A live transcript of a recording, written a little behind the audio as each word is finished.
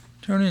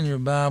Turn in your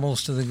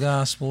Bibles to the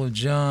Gospel of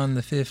John,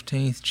 the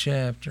 15th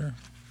chapter.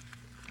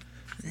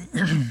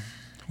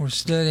 We're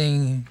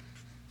studying,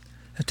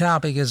 the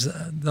topic is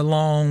the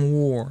long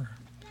war.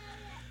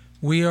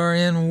 We are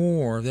in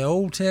war. The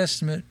Old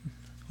Testament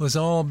was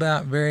all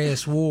about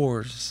various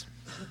wars,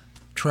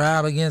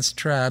 tribe against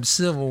tribe,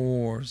 civil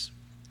wars,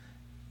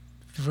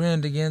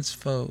 friend against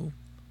foe.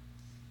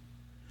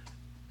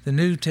 The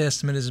New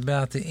Testament is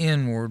about the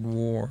inward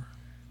war.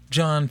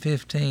 John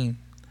 15.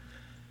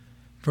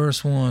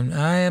 Verse 1,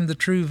 I am the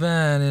true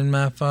vine, and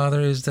my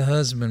Father is the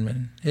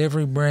husbandman.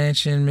 Every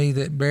branch in me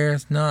that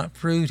beareth not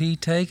fruit he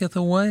taketh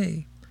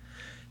away,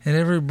 and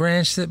every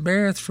branch that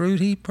beareth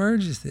fruit he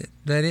purgeth it,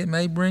 that it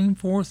may bring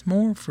forth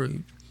more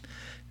fruit.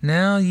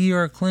 Now ye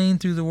are clean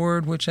through the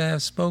word which I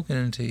have spoken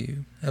unto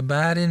you.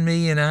 Abide in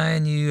me, and I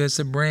in you, as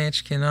the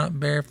branch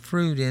cannot bear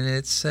fruit in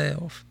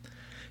itself,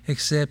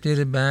 except it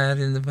abide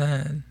in the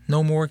vine.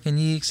 No more can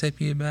ye, except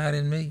ye abide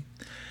in me.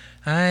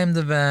 I am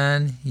the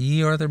vine,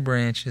 ye are the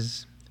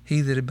branches. He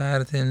that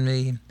abideth in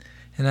me,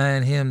 and I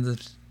in him,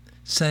 the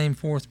same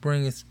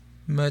bringeth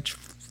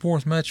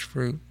forth much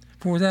fruit.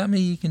 For without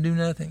me ye can do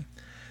nothing.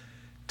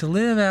 To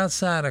live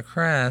outside of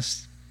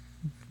Christ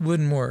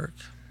wouldn't work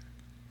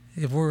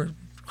if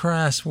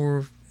Christ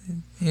were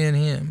in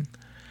him.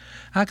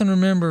 I can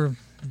remember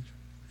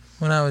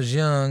when I was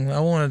young, I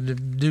wanted to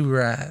do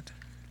right.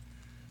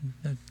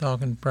 I'm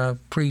talking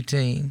probably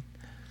preteen.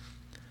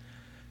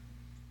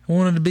 I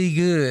wanted to be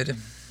good.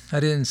 I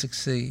didn't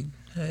succeed.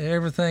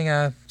 Everything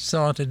I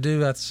sought to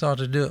do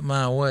it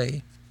my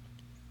way.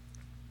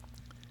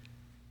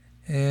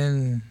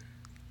 And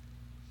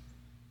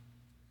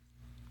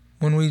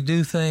when we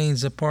do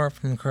things apart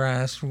from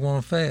Christ, we're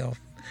going to fail.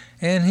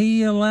 And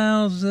he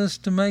allows us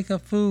to make a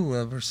fool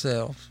of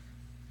ourselves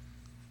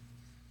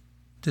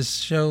to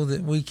show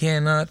that we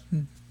cannot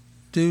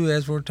do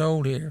as we're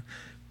told here.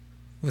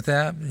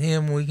 Without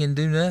him, we can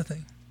do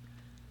nothing.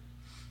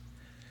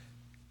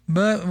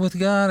 But with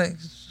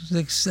God's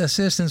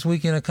assistance, we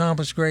can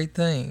accomplish great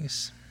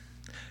things.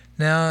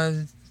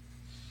 Now,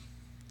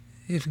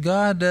 if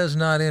God does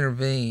not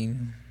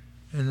intervene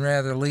and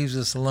rather leaves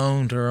us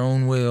alone to our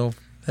own will,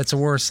 that's the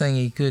worst thing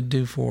he could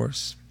do for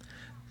us.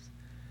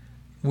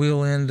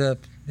 We'll end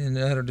up in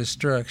utter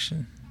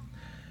destruction.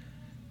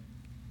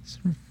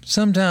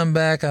 Sometime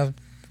back, I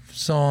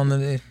saw on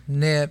the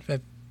net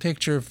a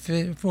picture of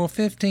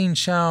 15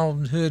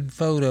 childhood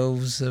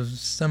photos of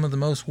some of the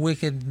most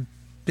wicked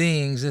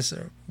beings this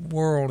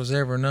world has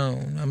ever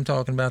known. I'm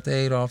talking about the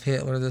Adolf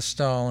Hitler, the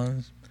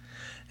Stalins,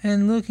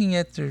 and looking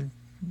at their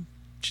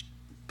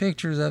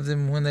pictures of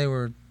them when they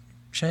were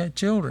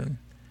children.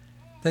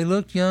 They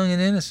looked young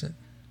and innocent.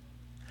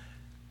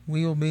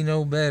 We will be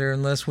no better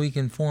unless we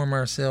conform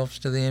ourselves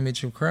to the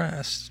image of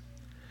Christ.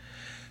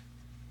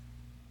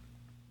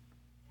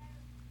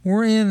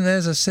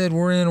 As I said,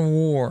 we're in a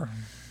war,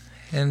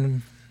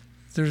 and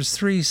there's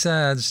three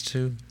sides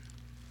to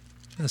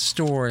a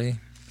story.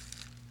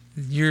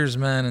 Yours,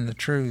 mine, and the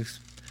truth.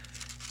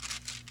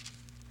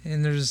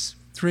 And there's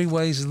three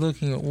ways of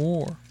looking at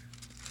war.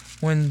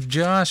 When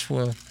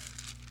Joshua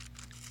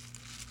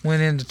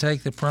went in to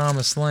take the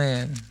promised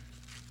land,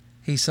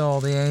 he saw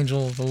the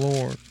angel of the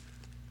Lord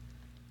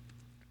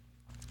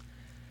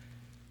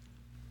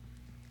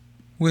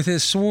with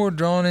his sword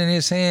drawn in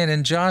his hand,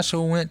 and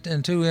Joshua went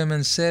unto him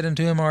and said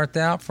unto him, Art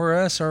thou for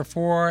us or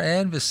for our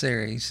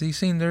adversaries? He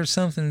seen there's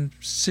something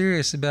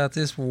serious about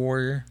this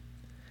warrior.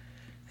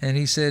 And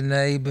he said,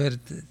 Nay, but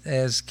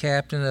as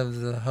captain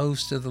of the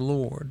host of the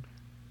Lord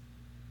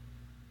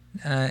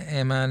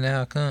am I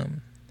now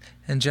come.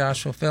 And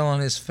Joshua fell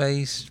on his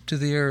face to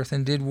the earth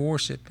and did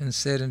worship, and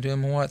said unto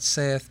him, What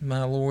saith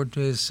my Lord to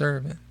his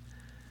servant?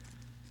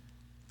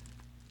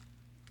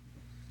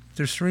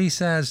 There's three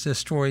sides to the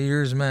story,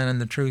 yours, mine,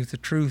 and the truth. The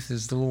truth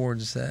is the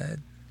Lord's side.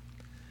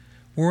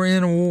 We're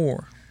in a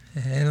war,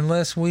 and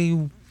unless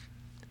we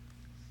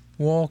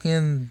walk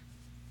in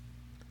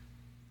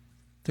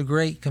the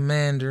great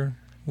commander,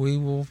 we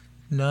will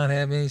not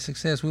have any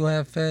success. We'll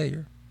have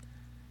failure.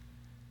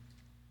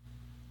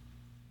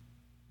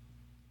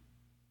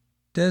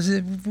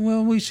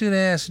 We should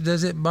ask,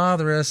 does it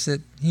bother us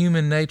that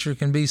human nature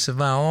can be so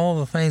vile? All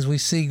the things we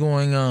see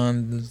going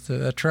on,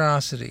 the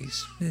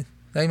atrocities,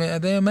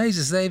 they amaze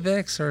us. They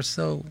vex our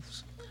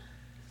souls.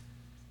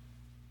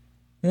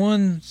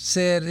 One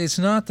said, It's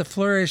not the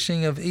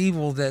flourishing of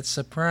evil that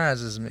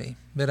surprises me,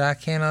 but I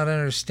cannot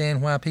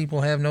understand why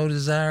people have no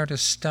desire to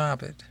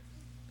stop it.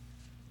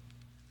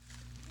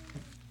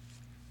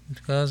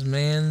 Because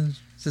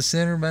man's a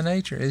sinner by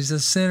nature. He's a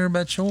sinner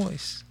by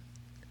choice.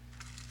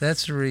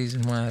 That's the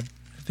reason why.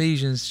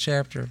 Ephesians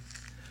chapter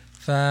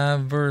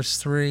 5, verse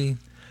 3,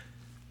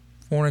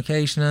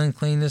 fornication,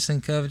 uncleanness,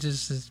 and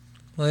covetousness,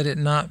 let it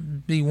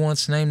not be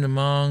once named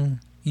among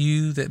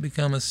you that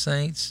becometh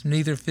saints,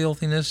 neither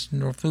filthiness,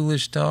 nor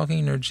foolish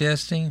talking, nor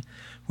jesting,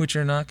 which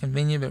are not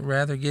convenient, but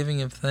rather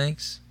giving of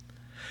thanks.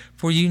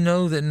 For you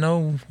know that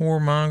no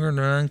whoremonger,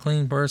 nor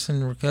unclean person,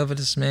 nor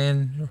covetous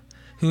man,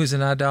 who is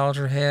an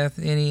idolater, hath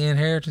any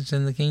inheritance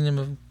in the kingdom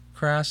of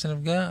Christ and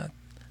of God.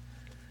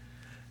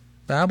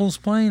 Bible's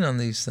plain on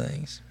these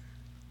things.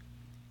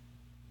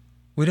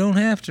 We don't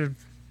have to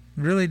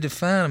really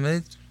define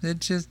them. It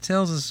just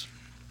tells us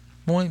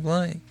point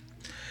blank.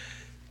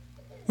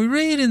 We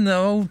read in the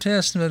Old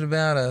Testament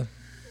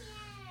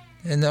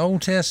in the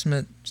Old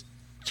Testament,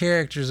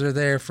 characters are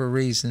there for a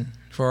reason,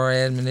 for our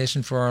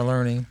admonition, for our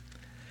learning.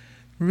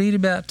 We read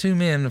about two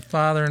men, the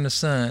father and the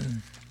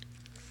son.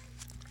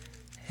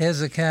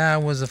 Hezekiah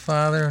was a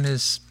father, and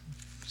his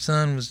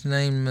son was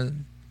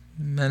named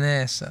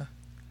Manasseh.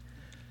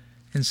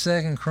 In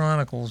 2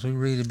 Chronicles, we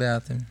read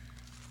about them.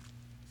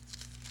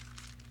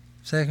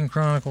 2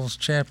 Chronicles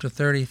chapter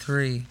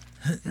 33.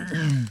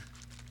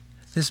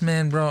 This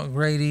man brought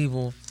great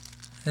evil.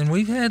 And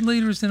we've had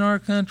leaders in our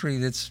country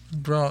that's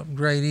brought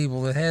great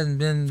evil that hasn't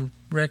been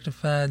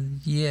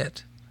rectified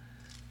yet.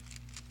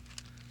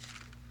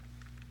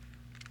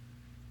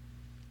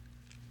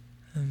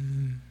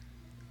 In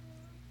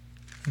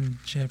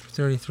chapter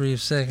 33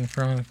 of 2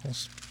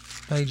 Chronicles,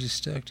 pages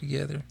stuck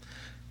together.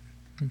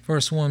 In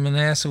verse 1,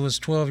 Manasseh was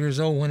 12 years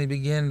old when he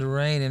began to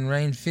reign, and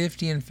reigned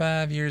 50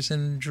 years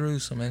in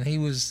Jerusalem, and he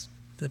was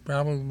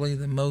probably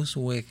the most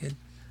wicked.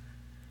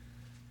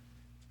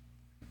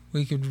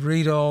 We could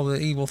read all the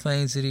evil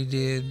things that he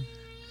did.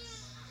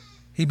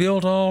 He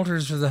built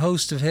altars for the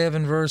host of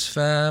heaven, verse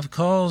 5,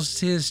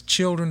 caused his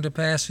children to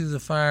pass through the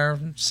fire,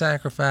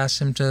 sacrifice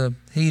him to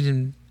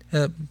heat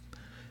up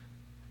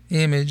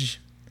image,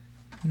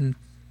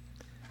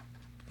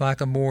 like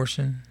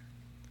abortion.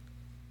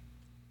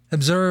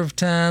 Observed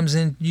times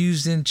and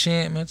used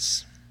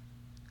enchantments.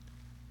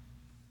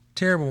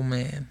 Terrible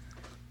man.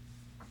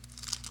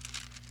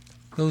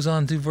 Goes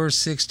on through verse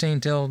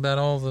 16, tell about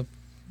all the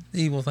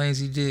evil things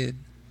he did.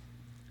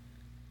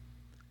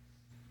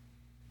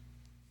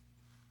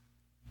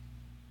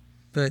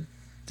 But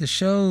to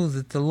show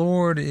that the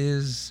Lord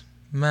is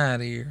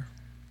mightier,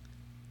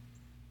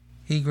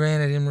 he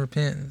granted him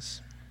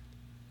repentance.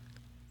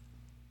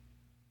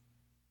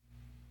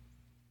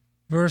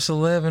 Verse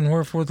 11,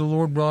 wherefore the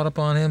Lord brought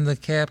upon him the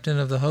captain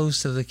of the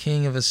host of the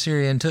king of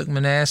Assyria, and took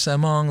Manasseh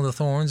among the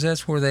thorns.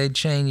 That's where they'd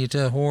chain you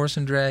to a horse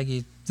and drag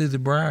you through the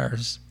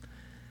briars.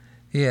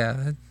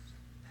 Yeah,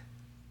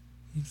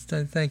 you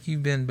think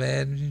you've been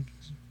bad.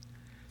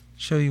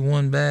 Show you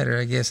one better.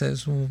 I guess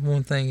that's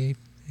one thing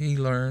he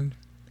learned.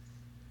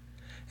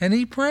 And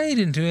he prayed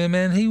unto him,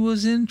 and he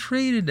was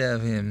entreated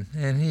of him,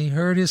 and he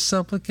heard his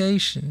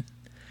supplication,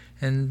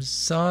 and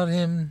sought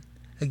him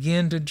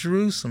again to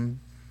Jerusalem.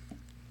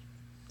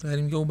 Let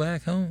him go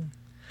back home.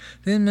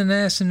 Then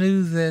Manasseh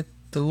knew that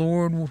the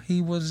Lord, he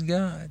was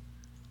God.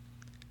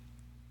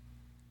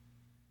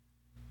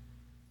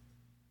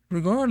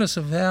 Regardless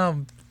of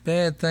how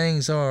bad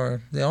things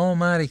are, the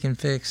Almighty can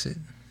fix it.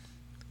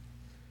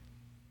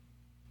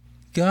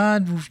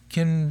 God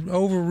can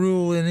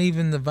overrule in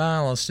even the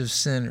vilest of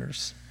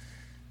sinners.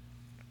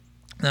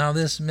 Now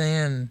this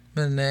man,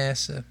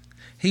 Manasseh,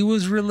 he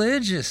was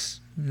religious,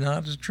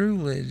 not a true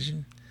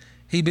religion.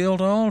 He built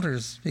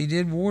altars. He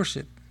did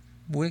worship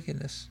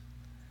wickedness.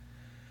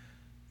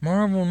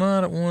 Marvel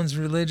not at one's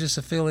religious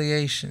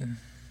affiliation,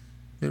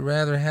 but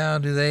rather how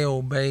do they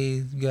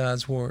obey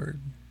God's word.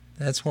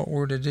 That's what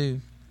we're to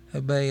do,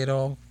 obey at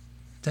all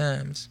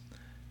times.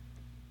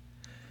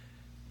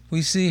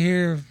 We see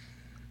here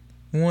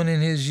one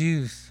in his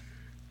youth.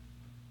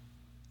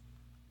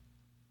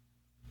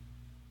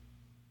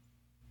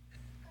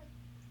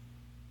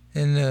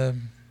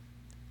 In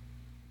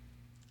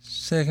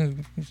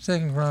Second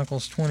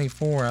Chronicles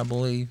 24, I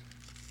believe,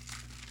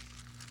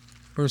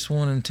 verse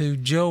 1 and 2,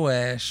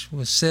 Joash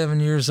was 7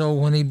 years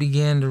old when he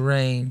began to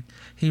reign.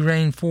 He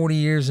reigned 40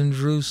 years in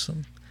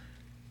Jerusalem.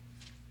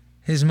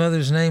 His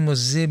mother's name was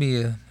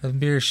Zibiah of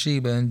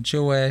Beersheba, and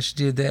Joash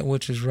did that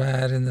which was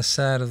right in the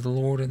sight of the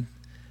Lord in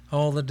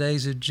all the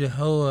days of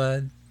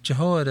Jehoiada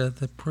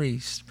the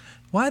priest.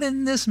 Why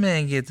didn't this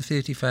man get the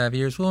 55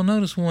 years? Well,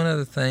 notice one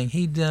other thing.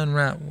 He done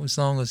right as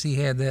long as he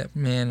had that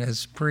man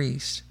as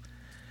priest.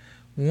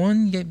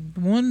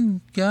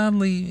 One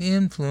godly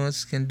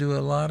influence can do a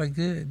lot of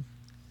good.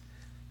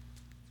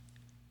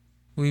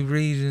 We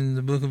read in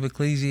the book of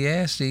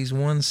Ecclesiastes,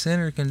 one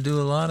sinner can do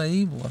a lot of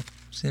evil.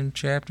 It's in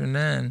chapter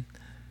 9.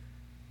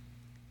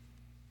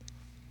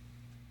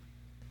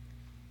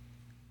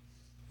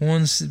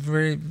 One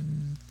very,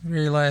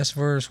 very last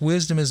verse.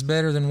 Wisdom is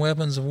better than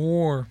weapons of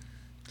war,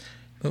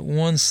 but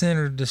one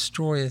sinner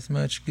destroyeth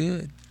much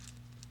good.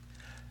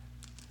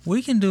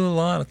 We can do a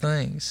lot of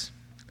things.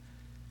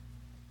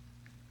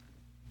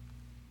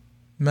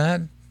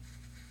 Might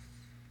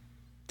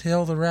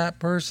tell the right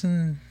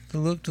person to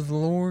look to the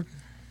Lord.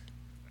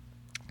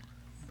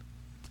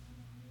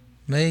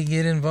 May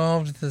get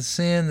involved with the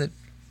sin that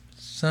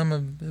some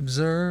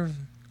observe,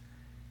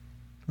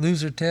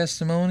 lose their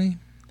testimony.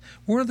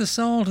 We're the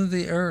salt of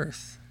the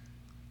earth.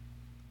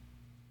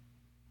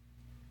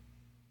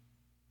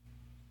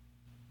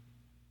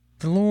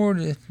 The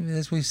Lord,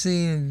 as we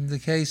see in the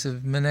case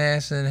of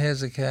Manasseh and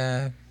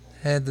Hezekiah,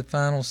 had the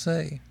final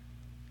say.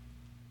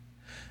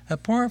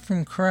 Apart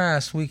from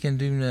Christ, we can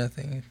do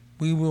nothing.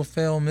 We will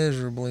fail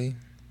miserably.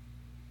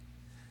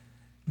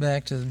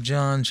 back to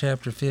John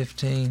chapter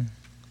 15.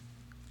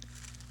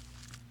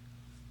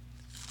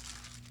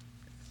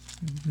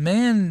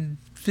 Man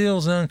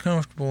feels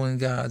uncomfortable in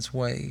God's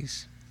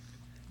ways.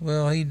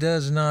 Well, he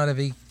does not if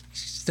he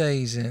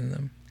stays in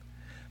them.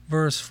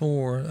 Verse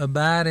 4,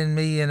 abide in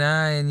me and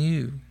I in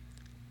you.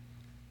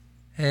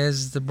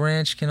 As the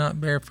branch cannot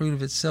bear fruit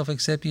of itself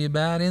except ye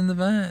abide in the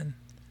vine.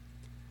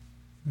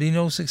 Be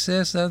no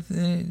success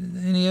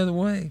any other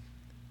way.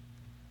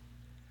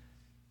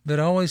 But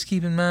always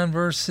keep in mind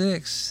verse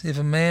 6, if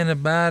a man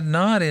abide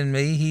not in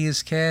me, he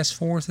is cast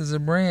forth as a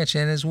branch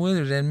and is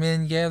withered, and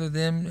men gather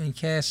them and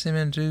cast them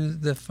into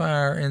the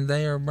fire, and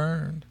they are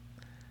burned.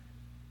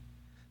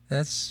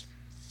 That's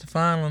the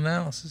final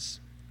analysis.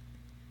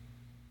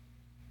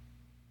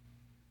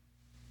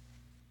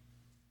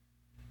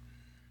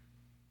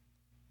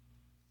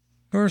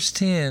 Verse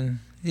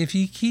 10, if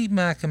ye keep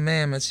my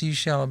commandments, ye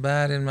shall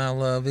abide in my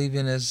love,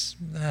 even as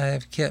I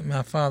have kept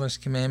my Father's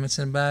commandments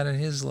and abide in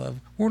his love.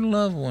 We're to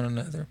love one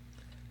another.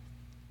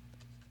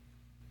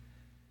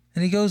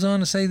 And he goes on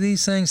to say,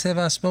 these things have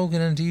I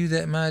spoken unto you,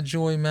 that my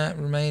joy might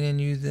remain in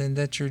you, and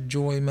that your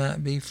joy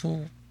might be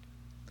full.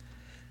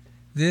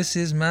 This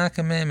is my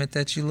commandment,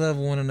 that you love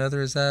one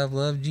another as I have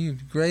loved you.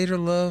 Greater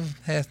love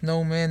hath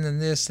no man than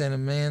this, that a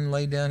man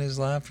lay down his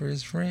life for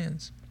his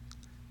friends.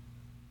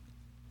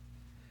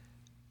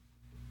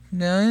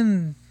 Now,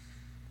 in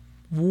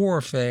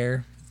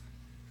warfare,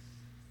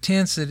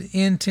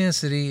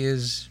 intensity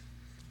is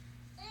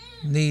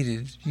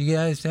needed. You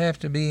guys have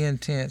to be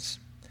intense.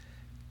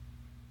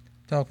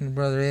 Talking to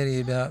Brother Eddie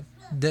about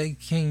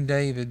King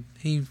David.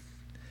 He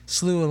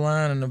slew a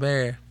lion and a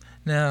bear.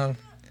 Now,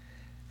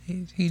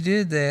 he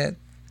did that.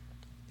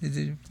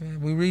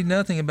 We read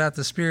nothing about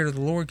the Spirit of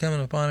the Lord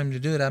coming upon him to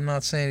do it. I'm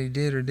not saying he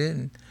did or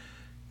didn't.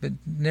 But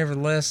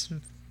nevertheless,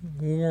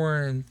 war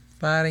and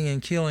fighting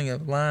and killing a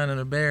lion and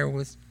a bear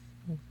with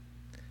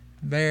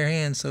bare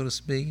hands, so to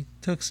speak,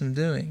 took some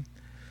doing.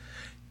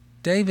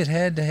 David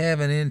had to have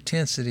an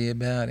intensity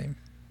about him.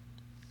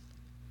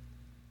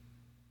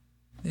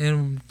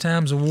 In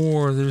times of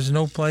war, there's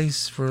no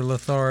place for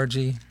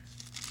lethargy.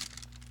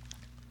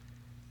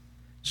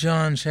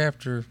 John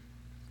chapter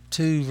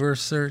 2,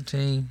 verse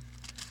 13.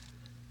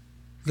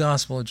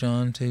 Gospel of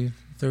John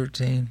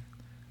 2:13.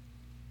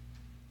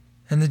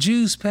 And the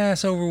Jews'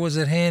 Passover was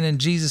at hand, and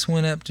Jesus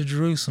went up to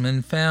Jerusalem,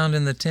 and found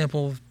in the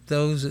temple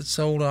those that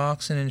sold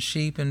oxen and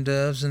sheep and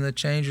doves, and the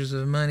changers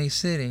of money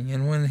sitting.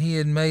 And when he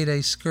had made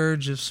a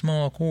scourge of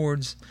small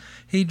cords,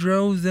 he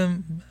drove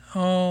them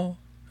all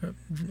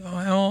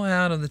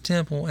out of the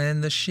temple,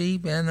 and the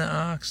sheep and the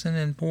oxen,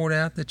 and poured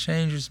out the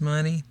changers'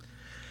 money,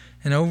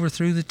 and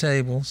overthrew the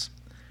tables,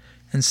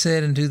 and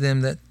said unto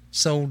them that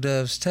sold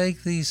doves,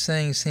 take these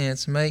things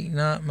hence, make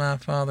not my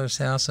Father's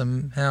house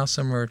a house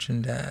of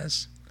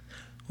merchandise.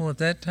 Well, at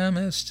that time,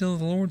 that was still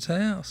the Lord's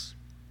house.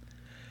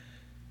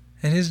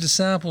 And his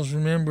disciples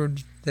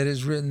remembered that it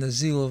is written, the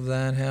zeal of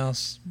thine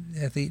house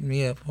hath eaten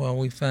me up. While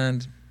we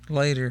find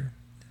later,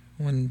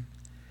 when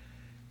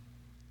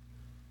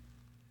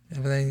I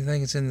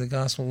think it's in the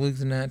Gospel of Luke,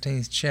 the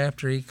 19th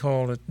chapter, he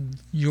called it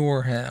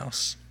your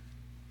house,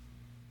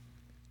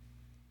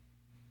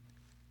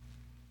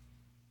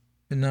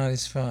 but not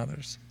his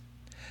Father's.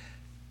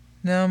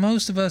 Now,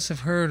 most of us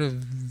have heard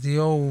of the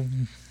old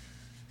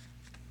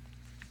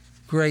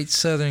great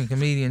Southern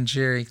comedian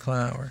Jerry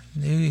Clower.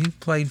 He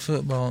played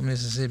football at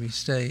Mississippi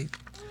State.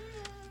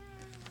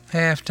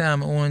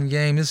 Halftime at one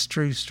game, this is a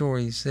true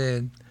story, he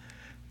said.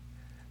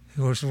 Of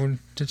course, we're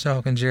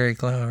talking Jerry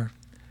Clower.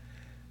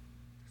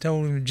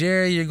 Told him,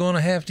 Jerry, you're going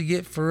to have to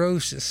get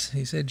ferocious.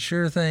 He said,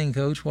 sure thing,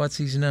 Coach. What's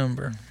his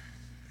number?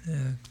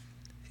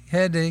 He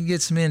had to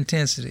get some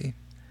intensity.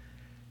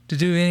 To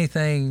do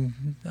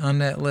anything on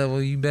that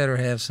level, you better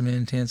have some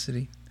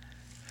intensity.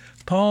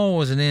 Paul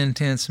was an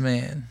intense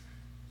man.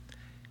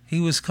 He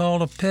was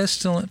called a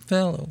pestilent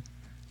fellow,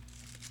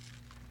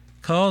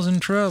 causing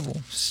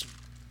trouble,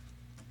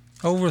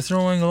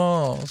 overthrowing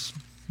laws.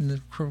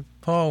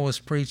 Paul was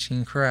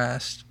preaching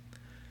Christ.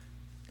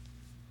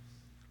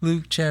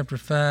 Luke chapter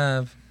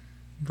 5,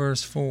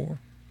 verse 4.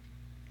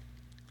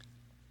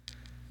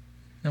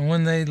 And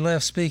when they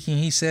left speaking,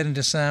 he said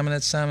unto Simon,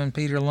 at Simon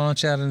Peter,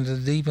 launch out into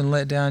the deep and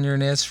let down your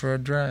nets for a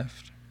draught.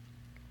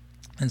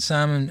 And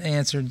Simon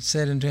answered and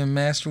said unto him,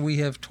 Master, we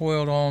have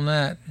toiled all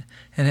night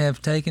and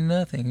have taken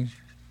nothing.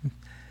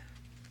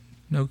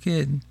 No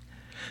kidding.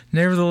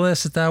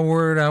 Nevertheless, at thy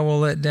word I will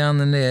let down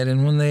the net.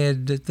 And when they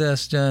had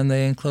thus done,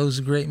 they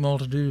enclosed a great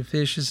multitude of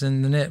fishes,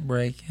 and the net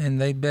brake. And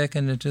they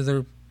beckoned unto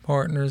their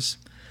partners,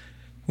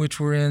 which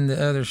were in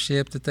the other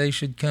ship, that they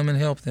should come and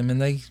help them.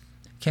 And they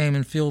came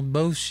and filled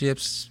both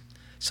ships,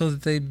 so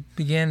that they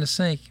began to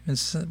sink. And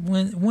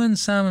when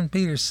Simon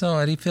Peter saw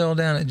it, he fell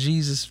down at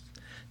Jesus'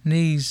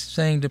 knees,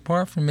 saying,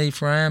 depart from me,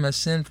 for I am a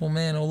sinful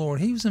man, O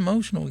Lord. He was an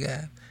emotional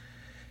guy.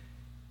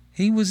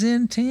 He was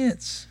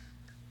intense.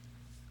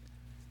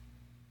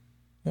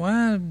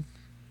 Why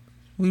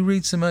we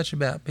read so much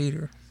about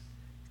Peter?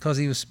 Because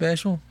he was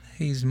special?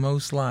 He's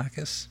most like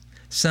us.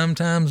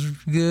 Sometimes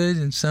good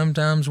and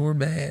sometimes we're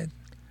bad.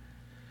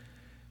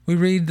 We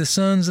read the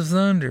sons of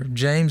thunder,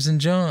 James and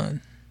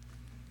John.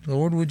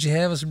 Lord, would you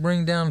have us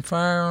bring down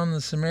fire on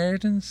the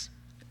Samaritans?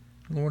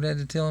 The Lord had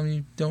to tell them,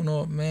 you don't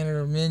know what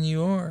manner of men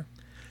you are.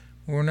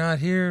 We're not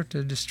here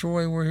to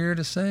destroy, we're here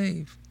to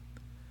save.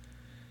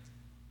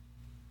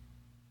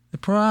 The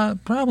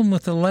problem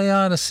with the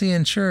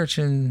Laodicean church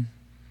in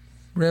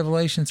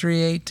Revelation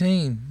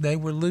 3:18, they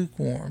were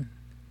lukewarm,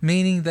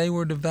 meaning they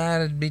were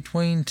divided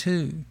between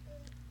two.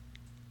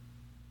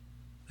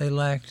 They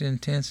lacked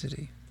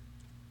intensity.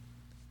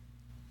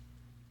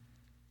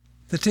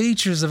 The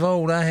teachers of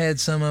old, I had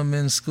some of them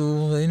in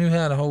school, they knew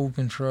how to hold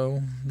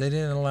control. They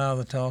didn't allow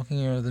the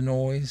talking or the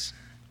noise.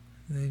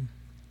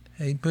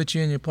 They'd put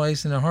you in your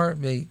place in a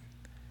heartbeat.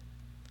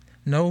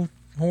 No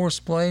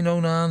horseplay, no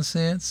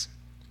nonsense.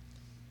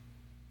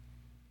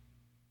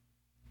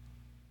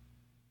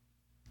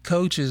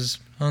 Coaches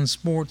on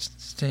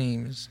sports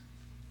teams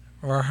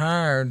are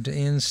hired to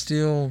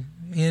instill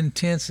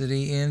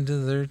intensity into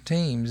their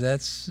teams.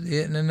 That's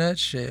it in a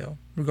nutshell,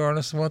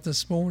 regardless of what the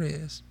sport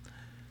is.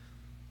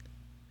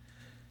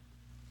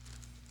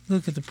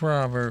 Look at the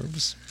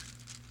Proverbs.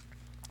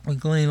 We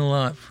glean a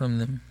lot from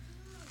them.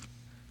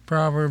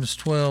 Proverbs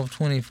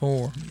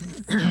 12:24.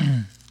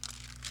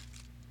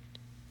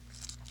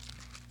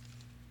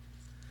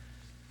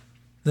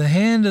 The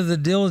hand of the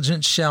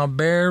diligent shall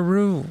bear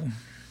rule.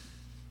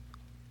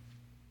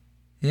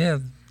 Yeah.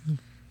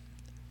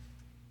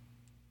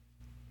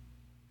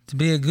 To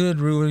be a good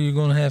ruler, you're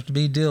going to have to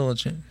be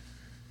diligent.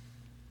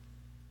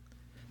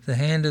 The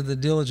hand of the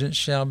diligent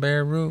shall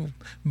bear rule,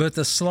 but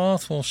the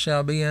slothful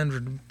shall be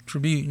under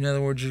tribute. In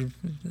other words, you're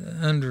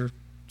under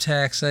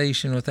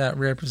taxation without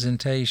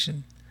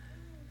representation.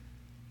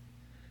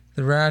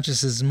 The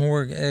righteous is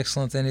more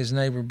excellent than his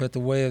neighbor, but the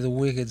way of the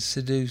wicked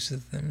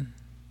seduceth them.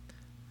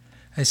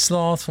 A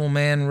slothful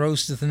man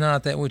roasteth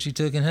not that which he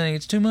took in honey.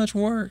 It's too much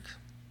work.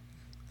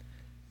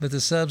 But the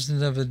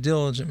substance of a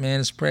diligent man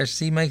is precious.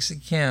 He makes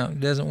it count,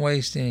 doesn't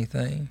waste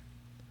anything.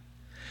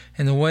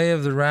 And the way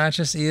of the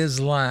righteous is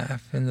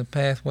life, and the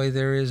pathway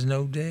there is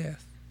no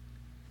death.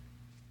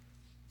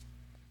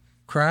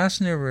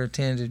 Christ never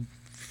attended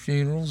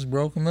funerals,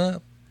 broke them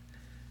up,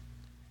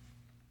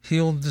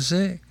 healed the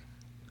sick.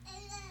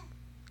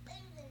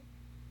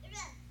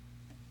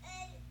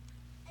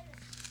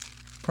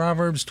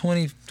 Proverbs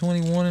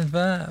 20:21 and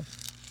 5.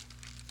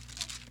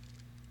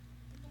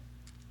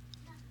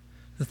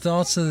 The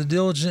thoughts of the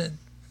diligent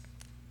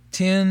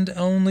tend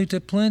only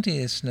to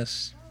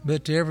plenteousness,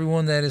 but to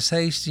everyone that is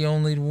hasty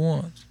only to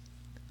want.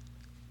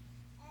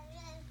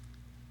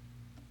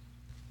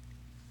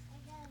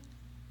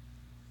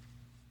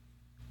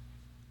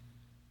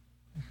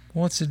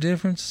 What's the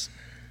difference?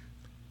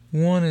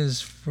 One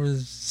is for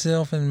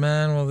self in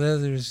mind, while the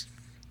other is...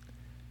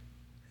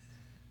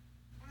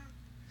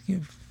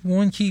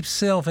 One keeps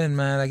self in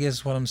mind, I guess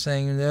is what I'm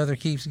saying, and the other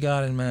keeps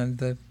God in mind.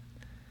 The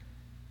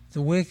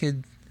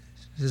wicked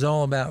is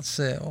all about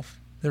self.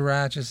 The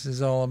righteous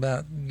is all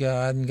about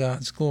God and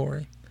God's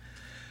glory.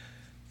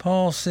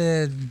 Paul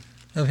said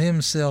of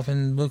himself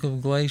in the book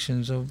of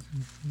Galatians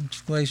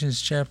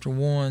chapter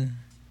 1,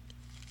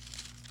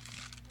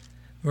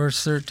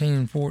 verse 13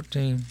 and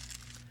 14.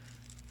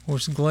 Of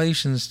course,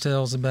 Galatians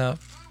tells about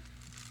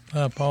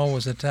how Paul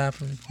was a type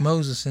of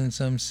Moses in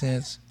some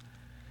sense.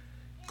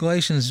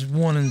 Galatians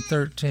 1 and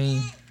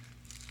 13.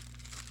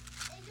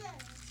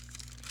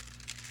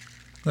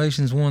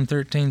 Galatians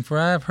 1:13.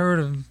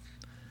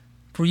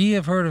 For ye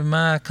have heard of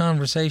my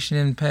conversation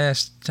in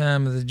time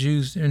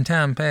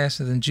past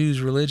of the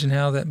Jews' religion,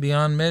 how that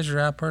beyond measure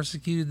I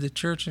persecuted the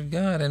church of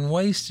God and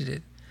wasted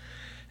it,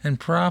 and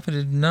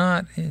profited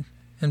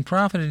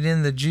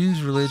in the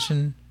Jews'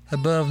 religion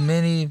above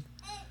many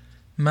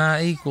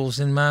my equals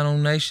in mine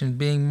own nation,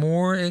 being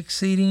more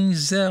exceeding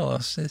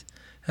zealous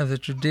of the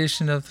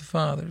tradition of the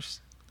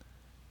fathers.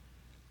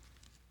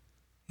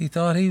 He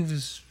thought he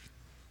was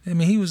a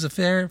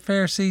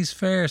Pharisee's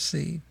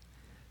Pharisee,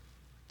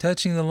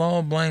 touching the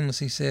law blameless,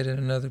 he said in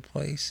another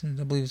place, and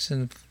I believe it's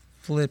in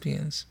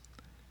Philippians.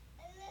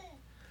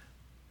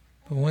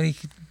 But when he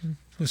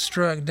was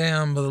struck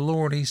down by the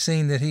Lord, he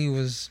seen that he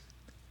was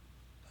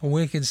a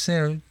wicked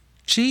sinner,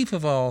 chief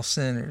of all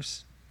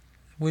sinners,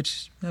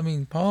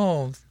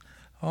 Paul,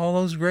 all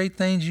those great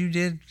things you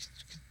did,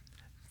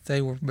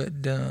 they were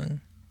but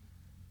dung.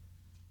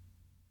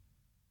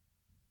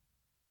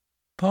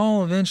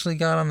 Paul eventually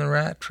got on the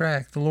right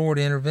track. The Lord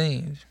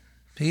intervened.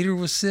 Peter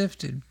was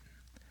sifted.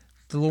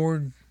 The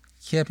Lord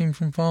kept him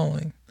from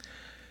falling.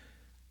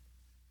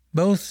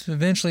 Both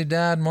eventually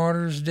died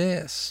martyrs'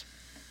 deaths.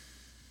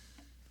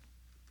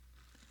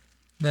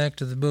 Back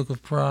to the book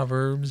of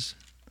Proverbs,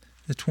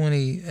 the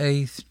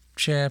 28th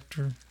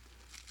chapter,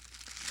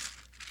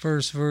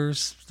 first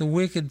verse. The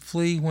wicked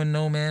flee when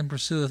no man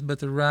pursueth, but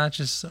the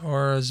righteous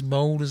are as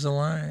bold as a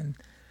lion.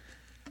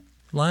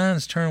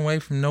 Lions turn away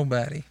from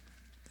nobody.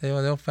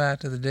 They'll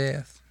fight to the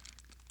death.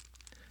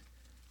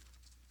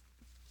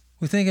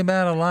 We think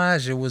about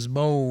Elijah was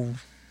bold,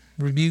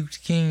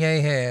 rebuked King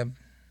Ahab,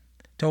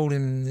 told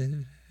him that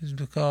it was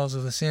because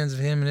of the sins of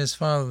him and his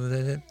father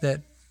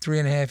that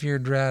 3.5-year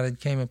drought had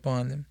came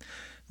upon them.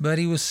 but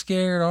he was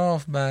scared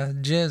off by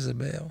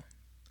Jezebel.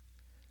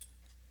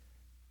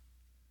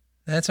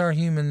 That's our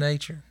human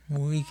nature.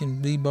 We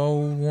can be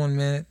bold one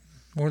minute,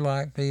 we're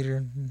like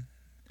Peter,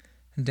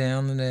 and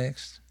down the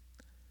next.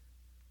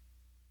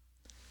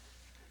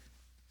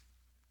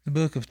 The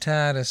book of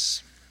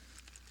Titus,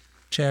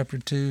 chapter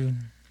 2.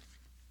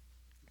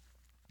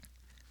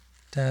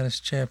 Titus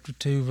chapter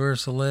 2,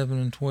 verse 11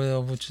 and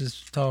 12,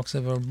 which talks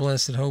of our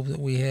blessed hope that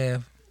we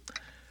have.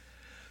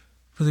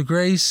 For the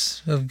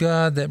grace of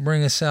God that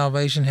bringeth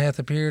salvation hath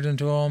appeared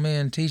unto all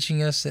men,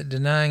 teaching us that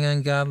denying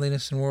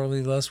ungodliness and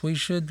worldly lust, we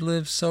should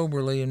live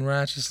soberly and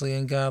righteously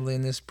and godly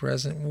in this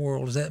present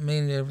world. Does that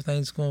mean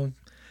everything's going to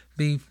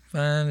be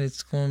fine?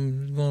 It's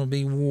going to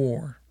be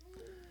war.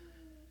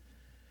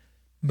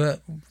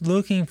 But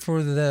looking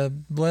for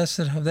that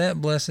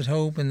blessed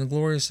hope and the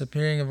glorious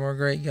appearing of our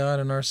great God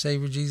and our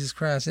Savior Jesus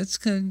Christ, it's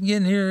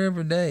getting here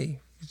every day.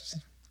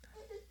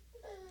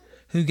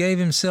 Who gave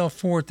himself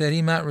forth that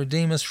he might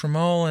redeem us from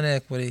all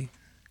iniquity.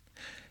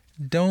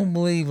 Don't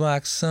believe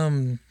like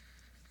some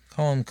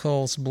call them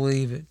cults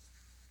believe that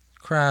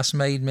Christ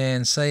made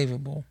man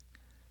savable.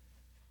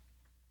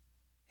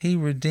 He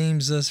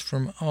redeems us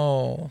from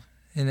all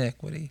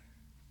iniquity.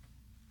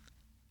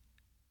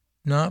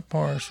 Not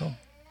partial.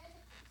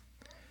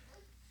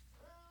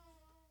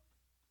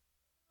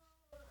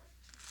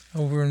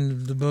 Over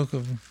in the book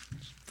of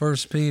 1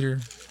 Peter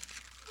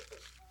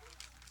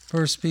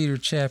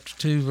chapter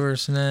 2,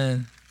 verse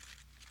 9.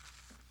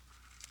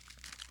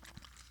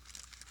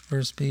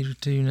 1 Peter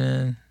 2,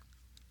 9.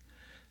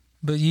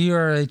 But ye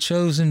are a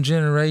chosen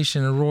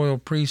generation, a royal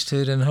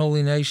priesthood, and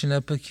holy nation,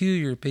 a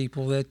peculiar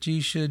people, that ye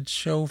should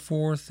show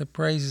forth the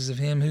praises of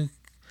him who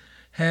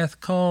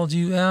hath called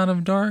you out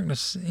of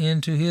darkness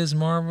into his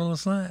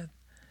marvelous light.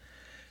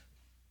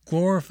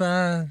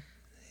 Glorify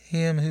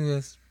him who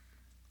hath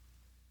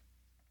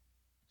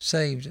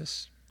saved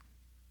us.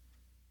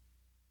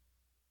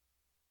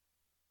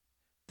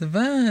 The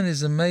vine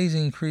is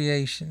amazing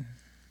creation.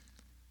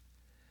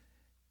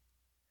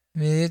 I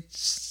mean,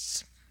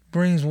 it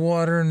brings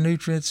water and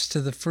nutrients to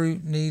the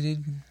fruit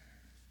needed.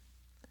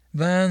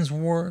 Vines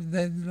work,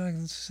 like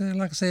I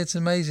say, it's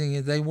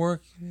amazing. They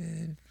work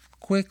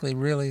quickly,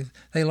 really.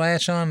 They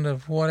latch on to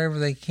whatever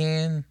they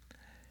can.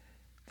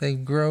 They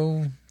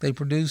grow, they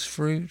produce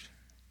fruit.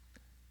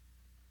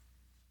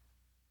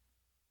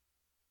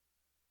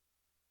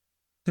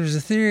 There's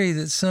a theory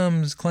that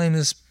some claim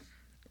this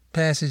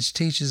passage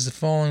teaches the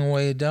falling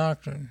away of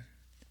doctrine.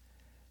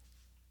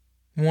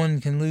 One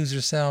can lose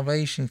their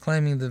salvation,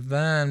 claiming the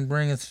vine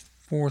bringeth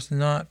forth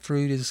not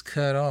fruit is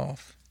cut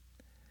off.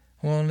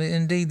 Well,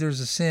 indeed, there's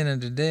a sin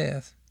unto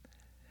death.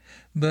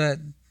 But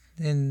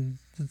in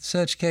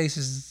such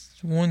cases,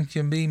 one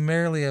can be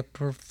merely a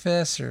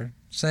professor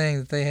saying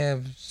that they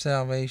have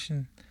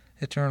salvation,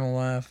 eternal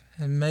life,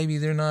 and maybe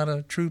they're not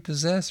a true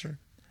possessor.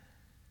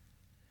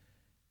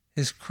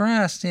 Is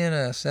Christ in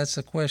us? That's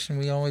a question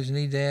we always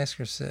need to ask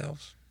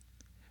ourselves.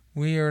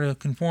 We are to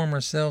conform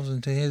ourselves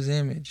into his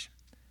image.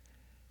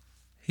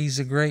 He's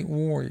a great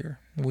warrior.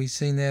 We've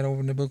seen that over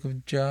in the book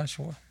of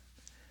Joshua.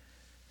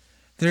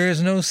 There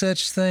is no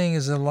such thing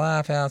as a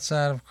life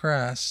outside of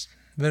Christ.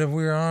 But if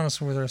we're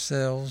honest with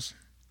ourselves,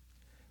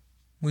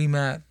 we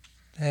might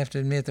have to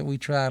admit that we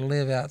try to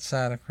live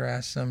outside of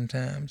Christ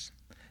sometimes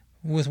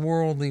with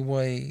worldly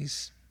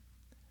ways.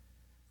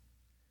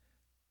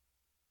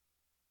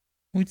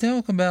 We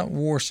talk about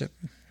worship.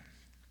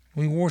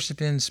 We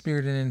worship in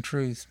spirit and in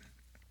truth.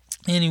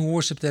 Any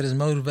worship that is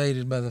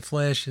motivated by the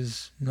flesh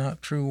is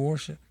not true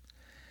worship.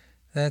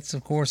 That's,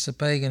 of course, the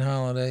pagan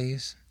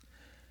holidays.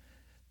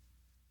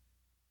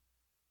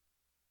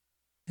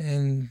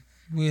 And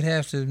we'd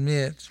have to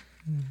admit,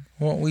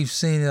 what we've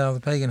seen out of the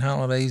pagan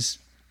holidays,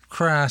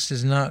 Christ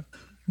is not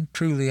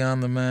truly on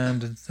the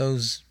mind of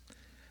those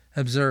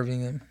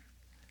observing them.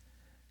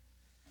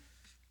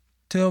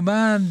 To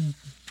abide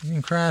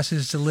in Christ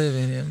is to live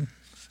in him.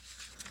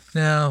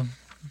 Now,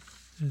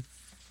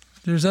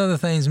 there's other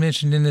things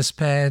mentioned in this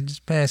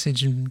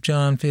passage in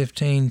John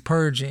 15,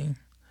 purging.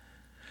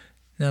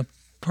 Now,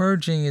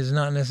 purging is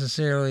not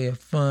necessarily a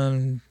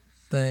fun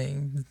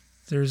thing.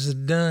 There's a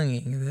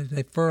dunging.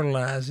 They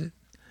fertilize it.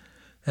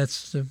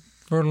 That's the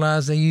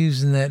fertilizer they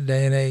used in that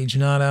day and age,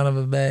 not out of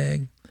a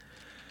bag.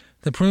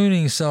 The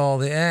pruning saw,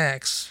 the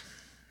axe,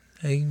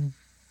 they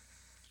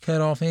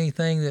cut off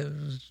anything that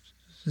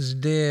was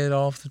dead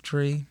off the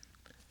tree,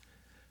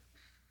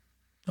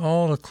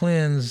 all to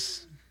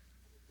cleanse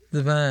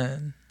the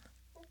vine.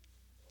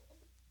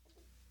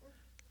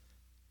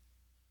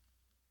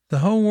 The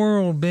whole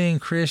world being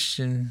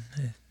Christian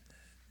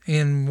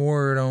in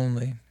word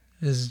only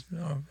is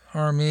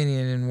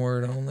Arminian in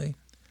word only.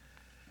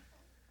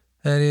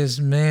 That is,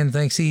 man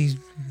thinks he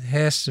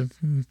has to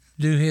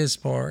do his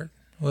part.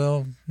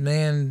 Well,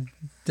 man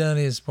done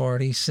his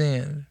part. He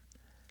sinned.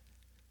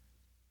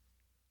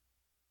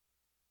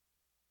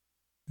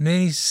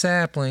 Many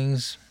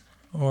saplings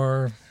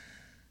are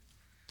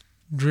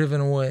driven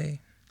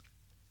away.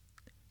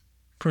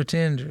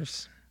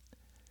 Pretenders.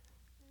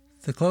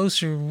 The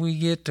closer we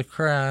get to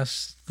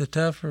Christ, the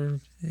tougher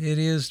it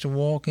is to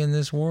walk in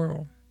this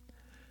world.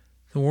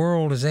 The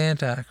world is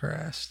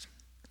Antichrist.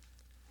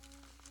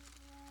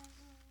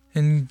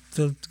 In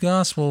the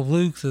Gospel of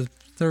Luke, the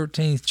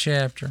 13th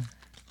chapter,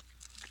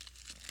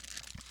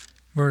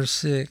 verse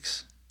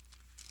 6.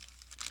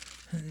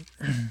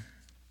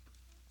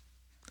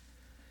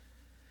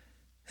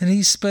 And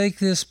he spake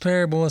this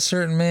parable: a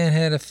certain man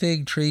had a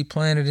fig tree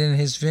planted in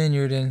his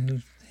vineyard,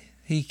 and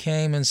he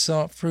came and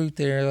sought fruit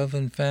thereof,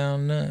 and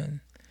found none.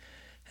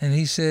 And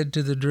he said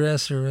to the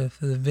dresser of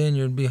the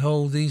vineyard,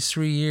 Behold, these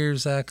 3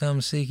 years I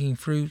come seeking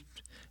fruit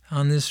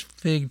on this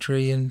fig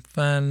tree, and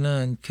find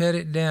none. Cut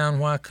it down,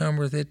 why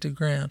cometh it to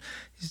ground?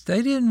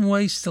 They didn't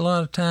waste a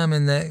lot of time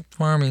in that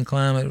farming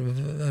climate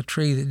with a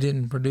tree that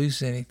didn't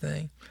produce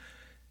anything.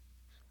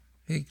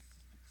 It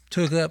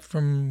took up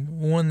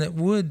from one that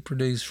would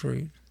produce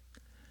fruit.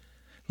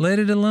 Let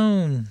it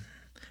alone.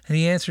 And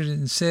he answered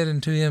and said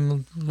unto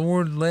him,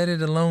 Lord, let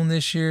it alone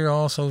this year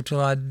also, till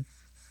I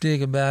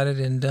dig about it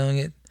and dung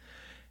it.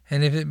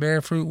 And if it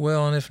bear fruit,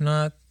 well, and if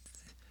not,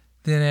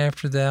 then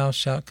after thou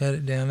shalt cut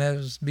it down. That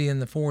was being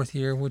the 4th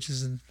year, which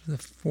is the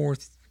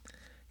 4th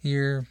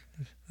year,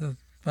 the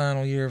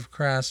final year of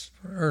Christ's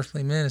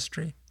earthly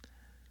ministry.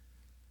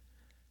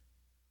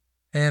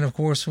 And of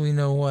course, we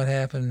know what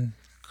happened.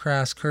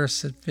 Christ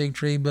cursed the fig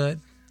tree, but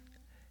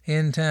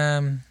in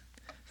time,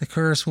 the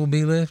curse will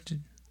be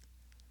lifted.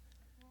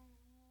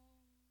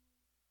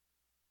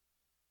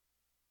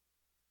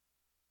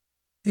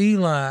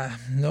 Eli,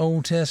 in the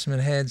Old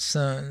Testament, had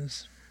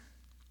sons,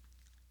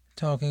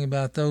 talking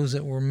about those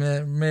that were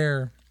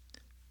mere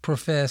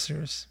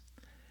professors.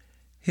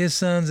 His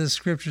sons, as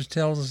Scriptures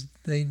tells us,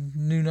 they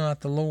knew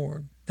not the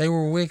Lord. They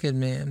were wicked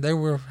men. They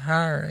were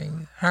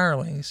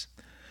hirelings.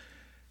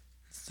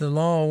 The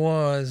law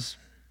was,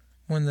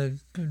 when they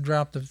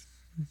dropped the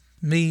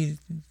meat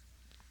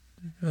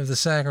of the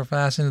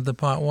sacrifice into the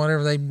pot,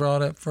 whatever they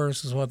brought up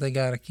first is what they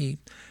got to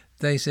keep.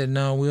 They said,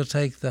 no, we'll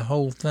take the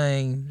whole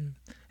thing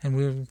and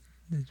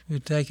we'll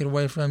take it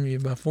away from you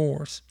by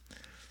force,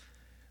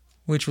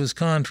 which was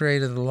contrary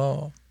to the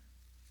law.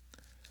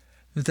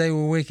 But they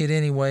were wicked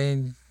anyway,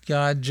 and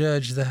God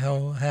judged the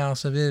whole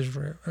house of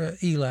Israel,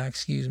 Eli.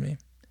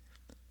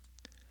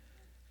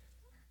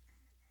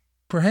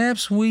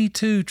 Perhaps we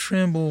too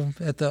tremble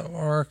at the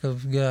ark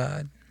of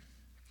God.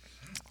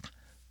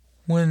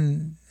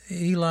 When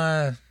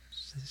Eli's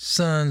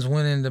sons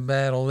went into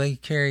battle, they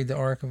carried the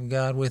ark of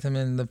God with them,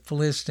 and the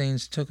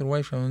Philistines took it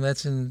away from them.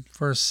 That's in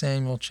 1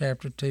 Samuel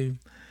chapter 2.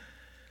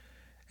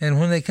 And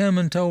when they come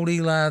and told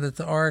Eli that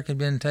the ark had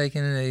been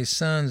taken and his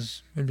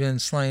sons had been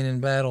slain in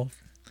battle,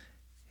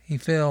 he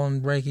fell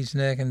and brake his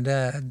neck and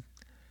died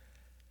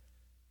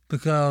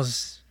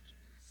because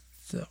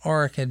the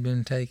ark had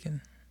been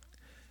taken.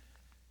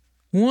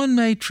 One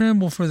may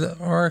tremble for the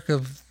ark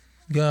of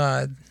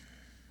God,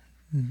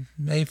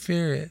 may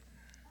fear it.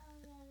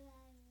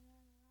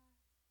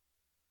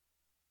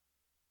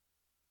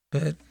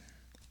 But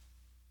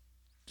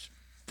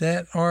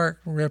that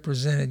ark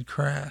represented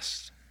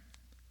Christ.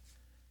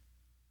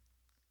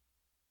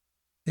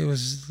 It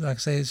was, like I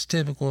say, it's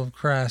typical of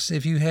Christ.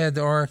 If you had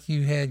the ark,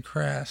 you had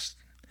Christ.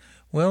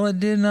 Well,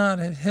 it did not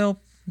help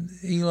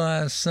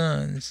Eli's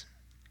sons.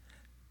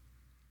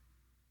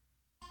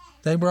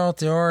 They brought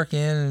the ark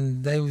in,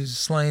 and they was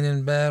slain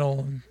in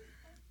battle,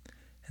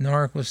 and the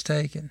ark was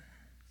taken.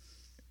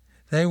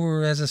 They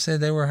were, as I said,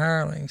 they were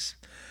hirelings.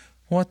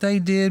 What they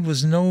did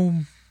was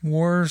no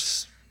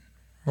worse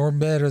or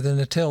better than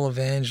the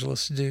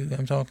televangelists do.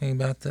 I'm talking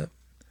about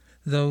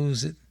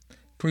those that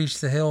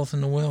preach the health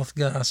and the wealth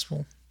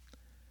gospel.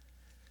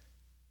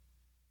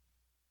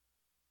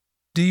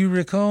 Do you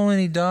recall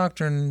any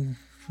doctrine,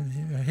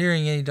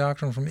 hearing any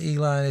doctrine from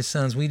Eli and his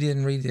sons? We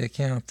didn't read the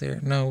account there.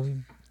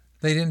 No,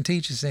 they didn't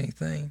teach us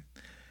anything.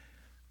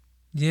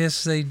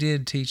 Yes, they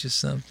did teach us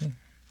something.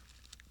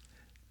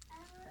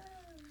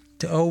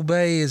 To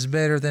obey is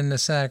better than the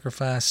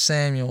sacrifice,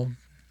 Samuel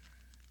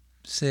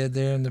said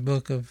there in the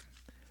book of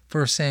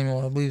 1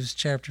 Samuel, I believe it's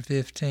chapter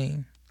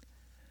 15.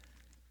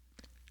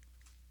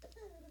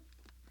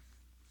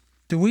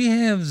 Do we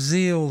have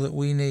zeal that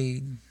we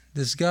need?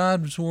 Does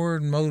God's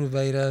word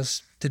motivate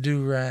us to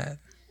do right?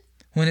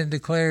 When it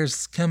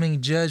declares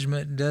coming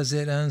judgment, does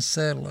it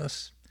unsettle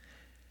us?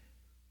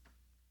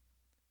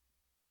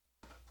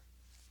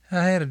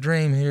 I had a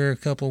dream here a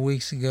couple of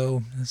weeks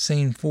ago. I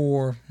seen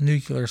 4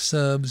 nuclear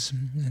subs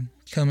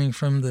coming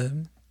from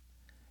the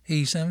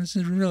east. I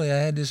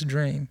had this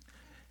dream.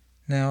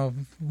 Now,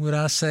 would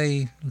I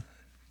say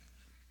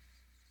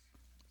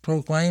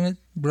proclaim it,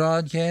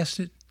 broadcast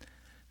it?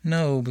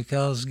 No,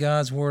 because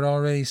God's word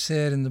already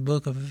said in the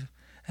book of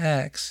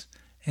Acts,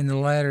 in the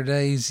latter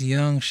days the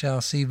young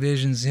shall see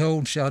visions, the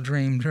old shall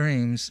dream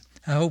dreams.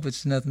 I hope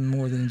it's nothing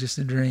more than just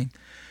a dream.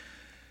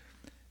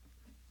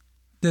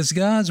 Does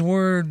God's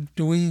word,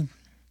 do we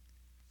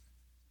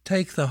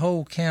take the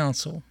whole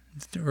counsel,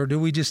 or do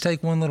we just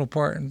take one little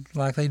part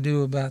like they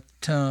do about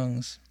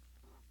tongues?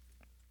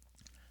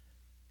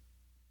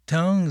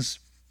 Tongues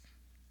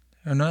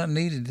are not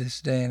needed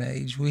this day and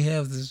age. We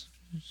have this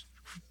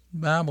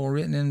Bible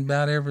written in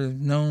about every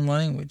known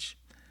language.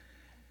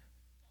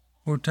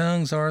 Where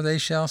tongues are, they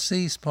shall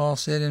cease, Paul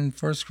said in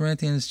 1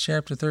 Corinthians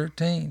chapter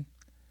 13.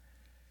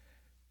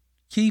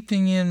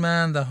 Keeping in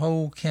mind the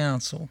whole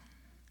counsel.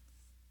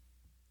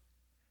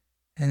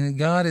 And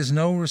God is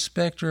no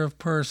respecter of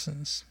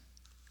persons.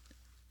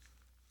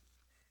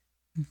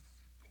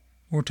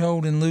 We're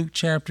told in Luke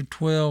chapter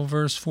 12,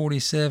 verse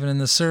 47, and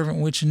the servant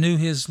which knew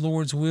his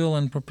Lord's will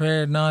and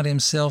prepared not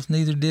himself,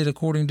 neither did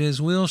according to his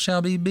will,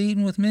 shall be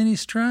beaten with many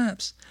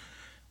stripes.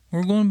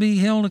 We're going to be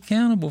held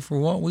accountable for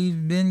what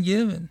we've been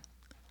given.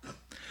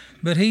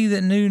 But he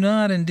that knew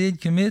not and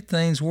did commit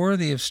things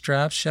worthy of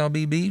stripes shall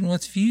be beaten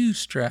with few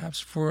stripes.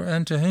 For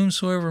unto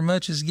whomsoever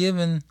much is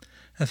given,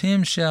 of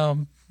him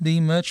shall be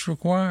much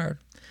required.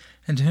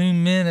 And to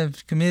whom men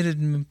have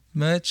committed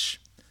much,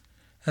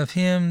 of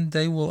him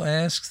they will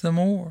ask the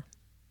more.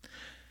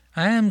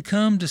 I am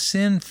come to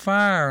send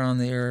fire on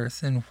the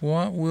earth, and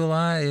what will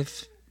I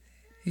if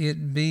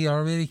it be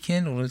already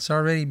kindled? It's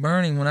already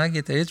burning. When I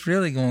get there, it's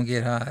really going to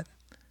get hot.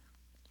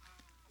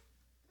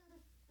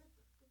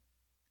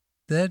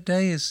 That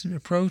day is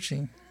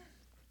approaching.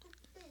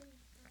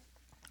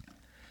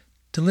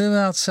 To live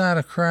outside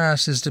of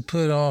Christ is to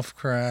put off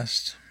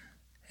Christ,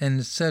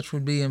 and such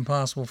would be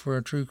impossible for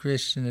a true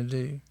Christian to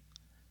do.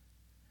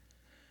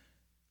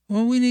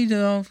 Well, we need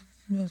to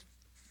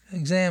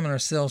examine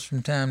ourselves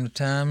from time to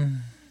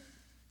time.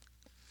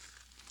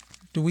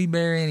 Do we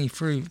bear any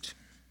fruit?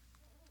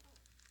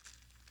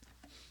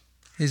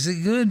 Is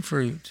it good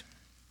fruit?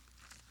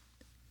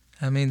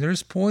 I mean,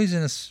 there's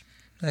poisonous,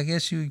 I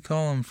guess you would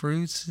call them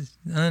fruits,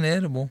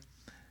 unedible.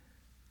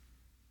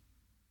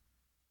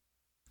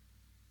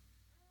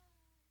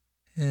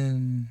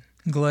 In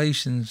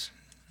Galatians,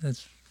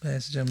 that's the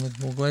passage I'm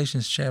looking for,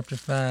 Galatians chapter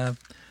 5,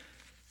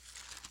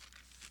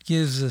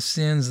 gives the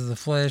sins of the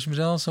flesh, but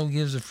also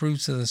gives the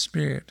fruits of the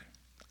Spirit.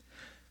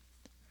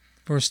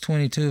 Verse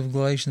 22 of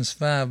Galatians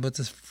 5, but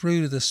the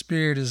fruit of the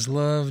Spirit is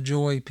love,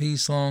 joy,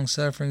 peace,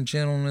 long-suffering,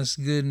 gentleness,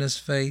 goodness,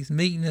 faith,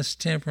 meekness,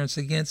 temperance.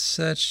 Against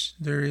such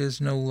there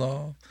is no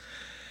law.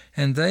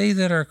 And they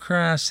that are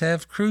Christ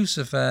have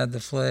crucified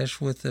the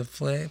flesh with the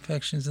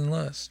affections and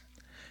lusts.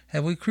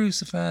 Have we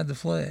crucified the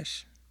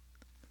flesh?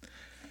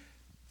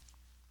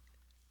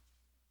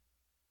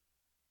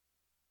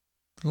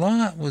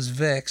 Lot was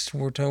vexed,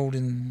 we're told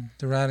in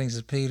the writings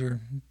of Peter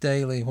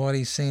daily, what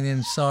he's seen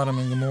in Sodom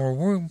and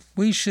Gomorrah.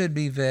 We should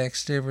be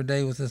vexed every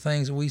day with the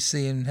things that we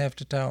see and have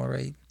to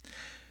tolerate.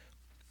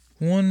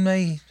 One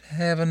may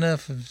have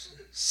enough of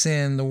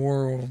sin in the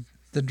world.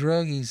 The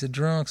druggies, the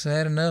drunks have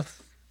had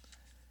enough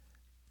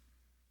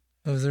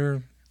of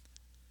their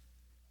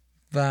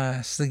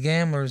vice. The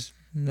gamblers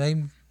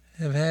may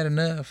have had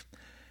enough.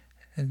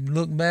 And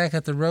look back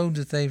at the road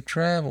that they've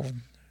traveled,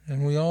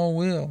 and we all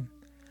will.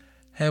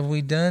 Have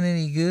we done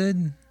any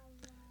good?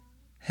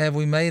 Have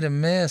we made a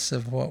mess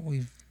of what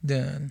we've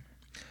done?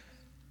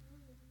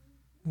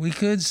 We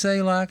could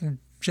say like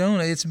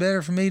Jonah, it's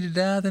better for me to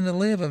die than to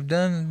live. I've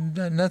done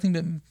nothing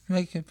but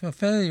make a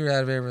failure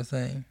out of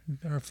everything,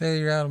 or a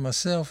failure out of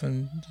myself,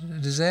 and a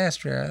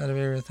disaster out of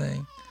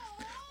everything.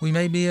 We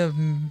may be a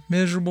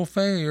miserable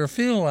failure, or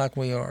feel like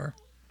we are.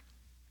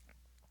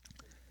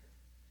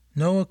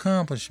 No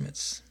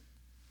accomplishments.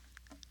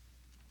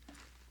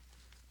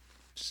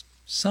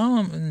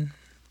 Solomon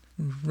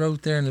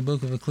wrote there in the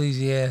book of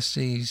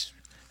Ecclesiastes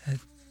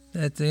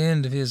at the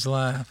end of his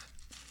life.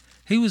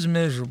 He was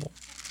miserable.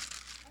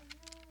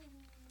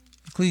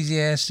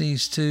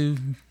 Ecclesiastes 2,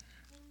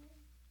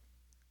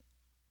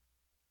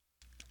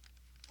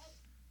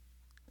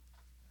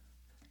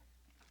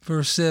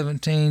 verse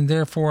 17,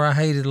 therefore I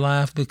hated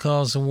life,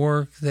 because the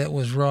work that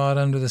was wrought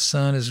under the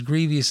sun is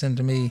grievous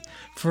unto me,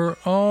 for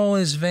all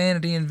is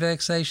vanity and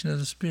vexation of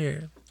the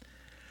spirit.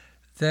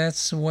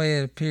 That's the way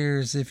it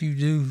appears if you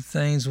do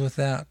things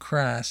without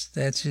Christ.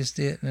 That's just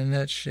it in a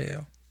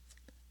nutshell.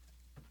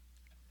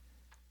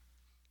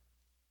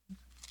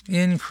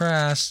 In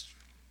Christ,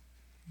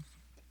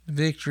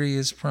 victory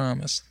is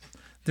promised.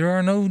 There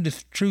are no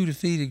true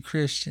defeated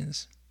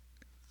Christians.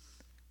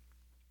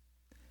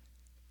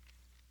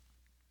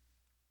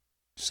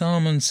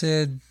 Solomon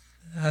said,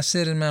 I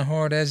said in my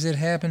heart, as it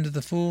happened to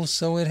the fool,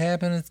 so it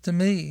happeneth to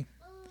me.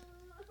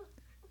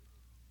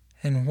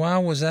 And why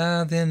was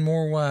I then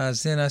more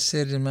wise? Then I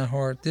said in my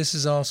heart, this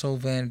is also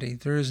vanity.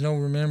 There is no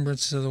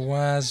remembrance of the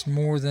wise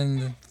more than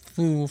the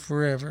fool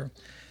forever,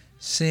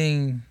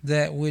 seeing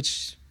that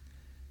which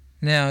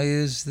now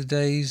is, the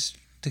days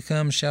to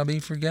come shall be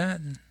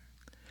forgotten.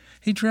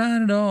 He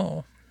tried it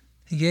all.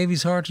 He gave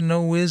his heart to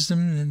no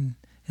wisdom, and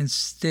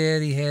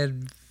instead he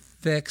had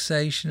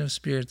vexation of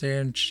spirit there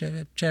in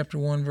chapter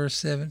 1, verse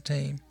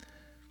 17.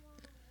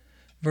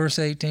 Verse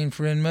 18,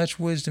 for in much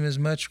wisdom is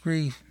much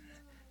grief,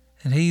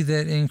 and he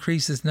that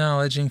increaseth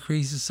knowledge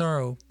increaseth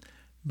sorrow.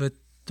 But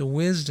the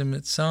wisdom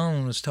that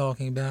Solomon was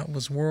talking about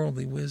was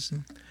worldly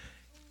wisdom.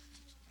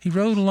 He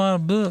wrote a lot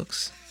of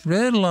books,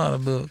 read a lot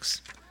of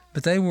books,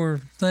 but they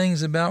were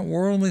things about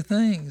worldly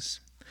things.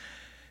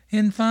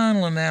 In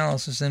final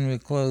analysis, and we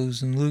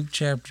close in Luke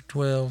chapter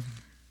 12,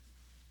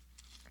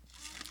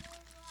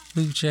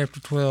 Luke chapter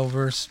 12,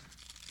 verse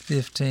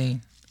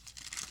 15.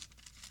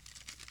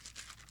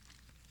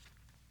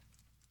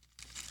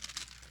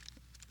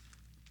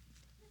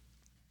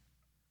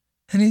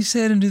 And he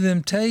said unto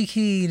them, Take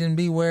heed and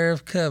beware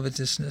of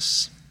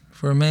covetousness,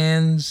 for a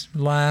man's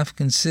life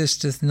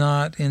consisteth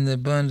not in the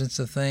abundance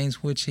of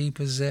things which he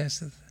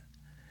possesseth.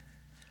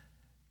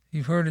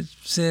 You've heard it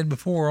said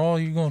before, all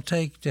you're going to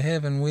take to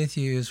heaven with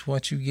you is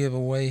what you give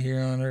away here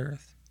on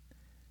earth.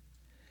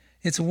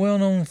 It's a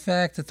well-known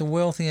fact that the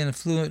wealthy and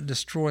affluent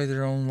destroy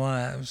their own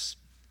lives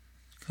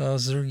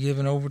because they're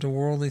given over to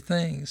worldly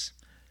things.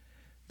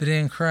 But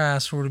in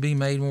Christ, we're to be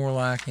made more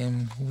like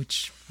him,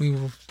 which we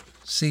will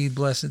see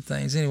blessed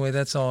things. Anyway,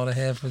 that's all I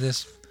have for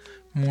this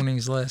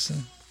morning's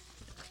lesson.